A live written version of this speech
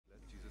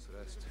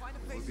evangelist.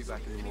 We'll be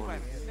back in the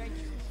morning. Thank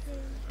you.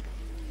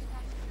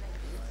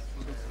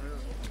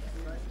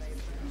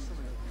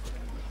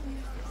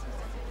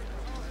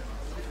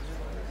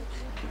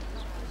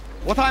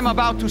 What I'm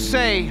about to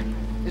say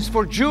is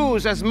for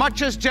Jews as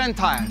much as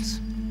Gentiles.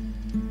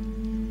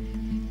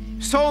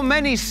 So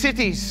many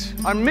cities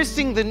are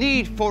missing the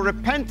need for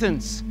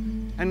repentance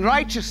and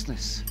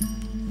righteousness.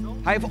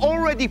 I've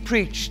already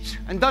preached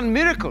and done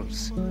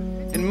miracles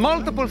in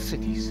multiple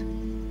cities,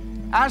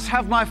 as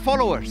have my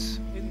followers.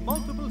 In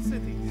multiple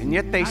cities. And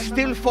yet they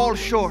still fall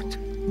short.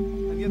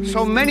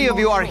 So many of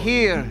you are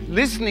here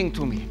listening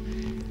to me,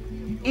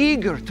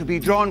 eager to be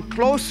drawn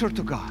closer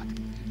to God,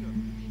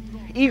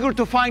 eager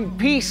to find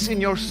peace in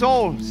your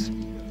souls.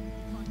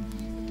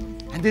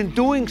 And in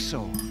doing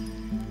so,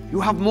 you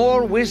have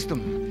more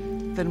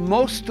wisdom than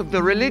most of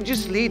the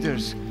religious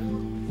leaders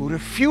who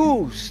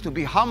refuse to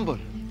be humble.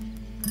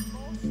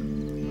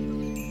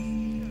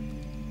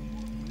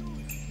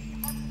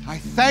 I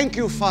thank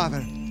you,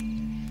 Father,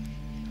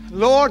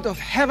 Lord of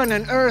heaven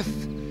and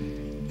earth,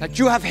 that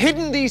you have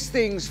hidden these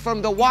things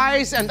from the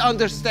wise and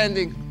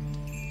understanding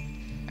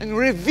and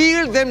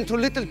revealed them to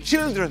little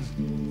children.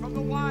 From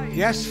the wise.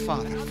 Yes,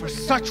 Father, for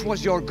such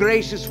was your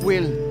gracious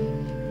will.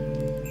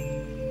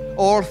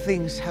 All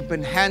things have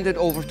been handed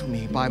over to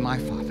me by my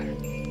Father.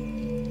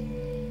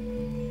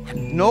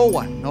 And no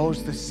one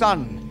knows the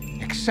Son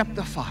except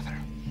the Father.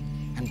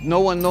 And no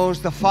one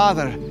knows the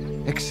Father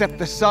except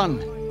the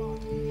Son,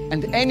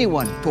 and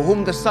anyone to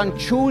whom the Son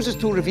chooses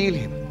to reveal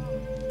him.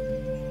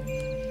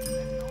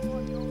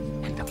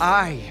 And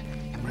I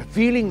am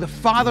revealing the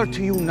Father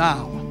to you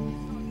now,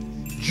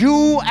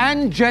 Jew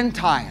and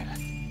Gentile.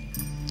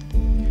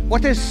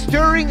 What is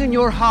stirring in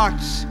your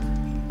hearts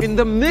in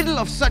the middle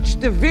of such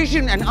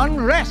division and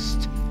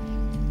unrest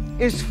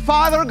is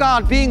Father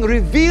God being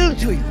revealed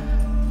to you.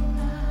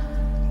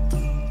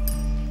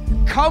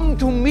 Come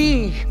to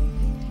me,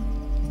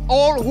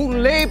 all who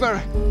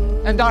labor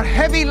and are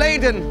heavy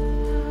laden,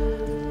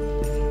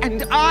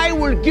 and I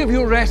will give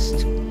you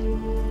rest.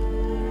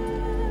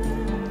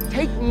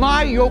 Take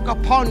my yoke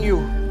upon you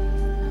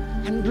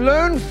and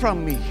learn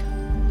from me,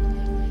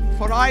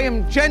 for I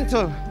am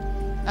gentle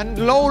and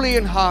lowly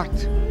in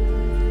heart,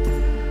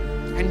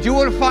 and you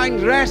will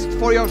find rest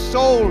for your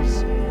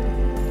souls.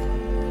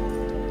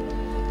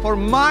 For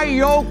my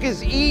yoke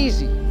is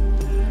easy,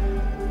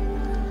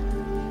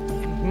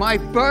 and my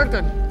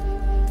burden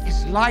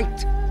is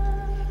light.